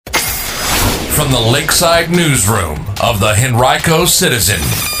from the Lakeside Newsroom of the Henrico Citizen,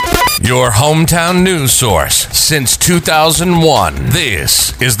 your hometown news source since 2001.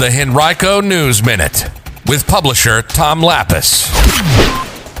 This is the Henrico News Minute with publisher Tom Lapis.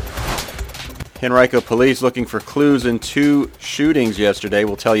 Henrico police looking for clues in 2 shootings yesterday.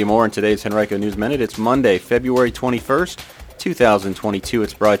 We'll tell you more in today's Henrico News Minute. It's Monday, February 21st, 2022.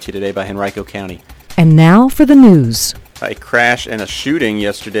 It's brought to you today by Henrico County. And now for the news. A crash and a shooting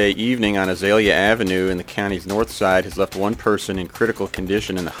yesterday evening on Azalea Avenue in the county's north side has left one person in critical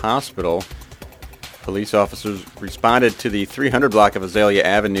condition in the hospital. Police officers responded to the 300 block of Azalea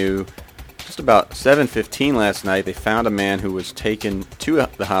Avenue just about 7:15 last night. They found a man who was taken to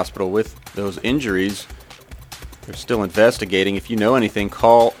the hospital with those injuries. They're still investigating. If you know anything,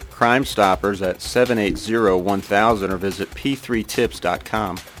 call Crime Stoppers at 780-1000 or visit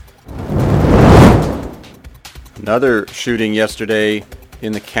p3tips.com. Another shooting yesterday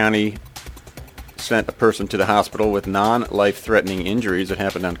in the county sent a person to the hospital with non-life-threatening injuries. It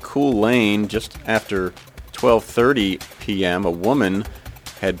happened on Cool Lane just after 12:30 p.m. A woman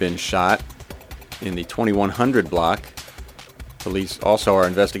had been shot in the 2100 block. Police also are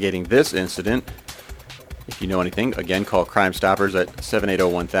investigating this incident. If you know anything, again, call Crime Stoppers at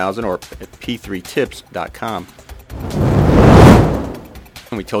 780-1000 or at p3tips.com.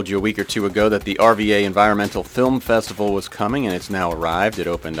 We told you a week or two ago that the RVA Environmental Film Festival was coming, and it's now arrived. It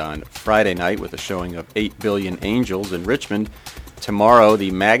opened on Friday night with a showing of 8 Billion Angels in Richmond. Tomorrow,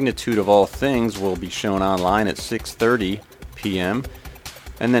 The Magnitude of All Things will be shown online at 6:30 p.m.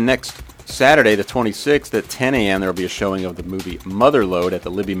 And then next Saturday, the 26th, at 10 a.m., there will be a showing of the movie Motherlode at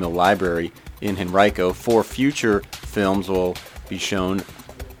the Libby Mill Library in Henrico. 4 future films will be shown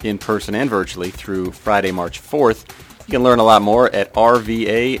in person and virtually through Friday, March 4th. You can learn a lot more at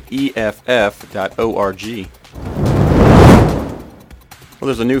rvaeff.org. Well,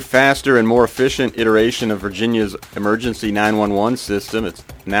 there's a new, faster, and more efficient iteration of Virginia's emergency 911 system. It's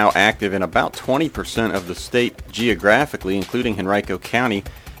now active in about 20% of the state geographically, including Henrico County.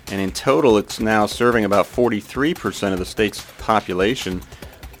 And in total, it's now serving about 43% of the state's population.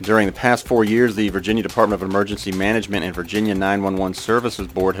 During the past 4 years, the Virginia Department of Emergency Management and Virginia 911 Services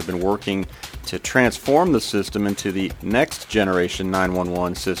Board have been working to transform the system into the next generation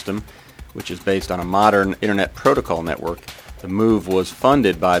 911 system, which is based on a modern Internet Protocol network. The move was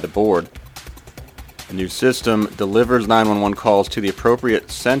funded by the board. The new system delivers 911 calls to the appropriate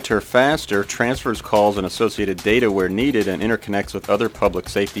center faster, transfers calls and associated data where needed, and interconnects with other public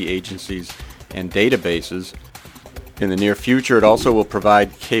safety agencies and databases. In the near future, it also will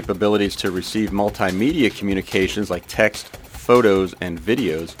provide capabilities to receive multimedia communications like text, photos, and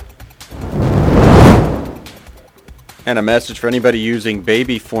videos. And a message for anybody using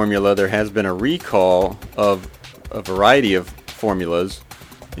baby formula. There has been a recall of a variety of formulas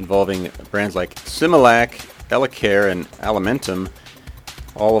involving brands like Similac, Elecare, and Alimentum.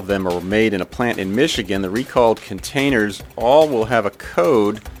 All of them are made in a plant in Michigan. The recalled containers all will have a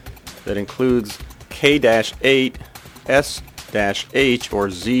code that includes K-8, S-H, or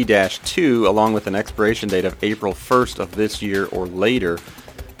Z-2, along with an expiration date of April 1st of this year or later.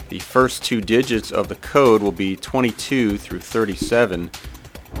 The first 2 digits of the code will be 22 through 37.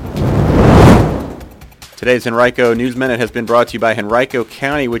 Today's Henrico News Minute has been brought to you by Henrico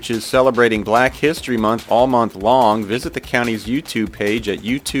County, which is celebrating Black History Month all month long. Visit the county's YouTube page at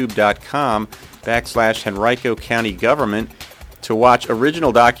youtube.com/Henrico County Government to watch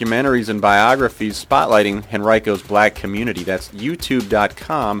original documentaries and biographies spotlighting Henrico's black community. That's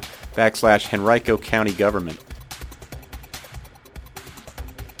youtube.com/Henrico County Government.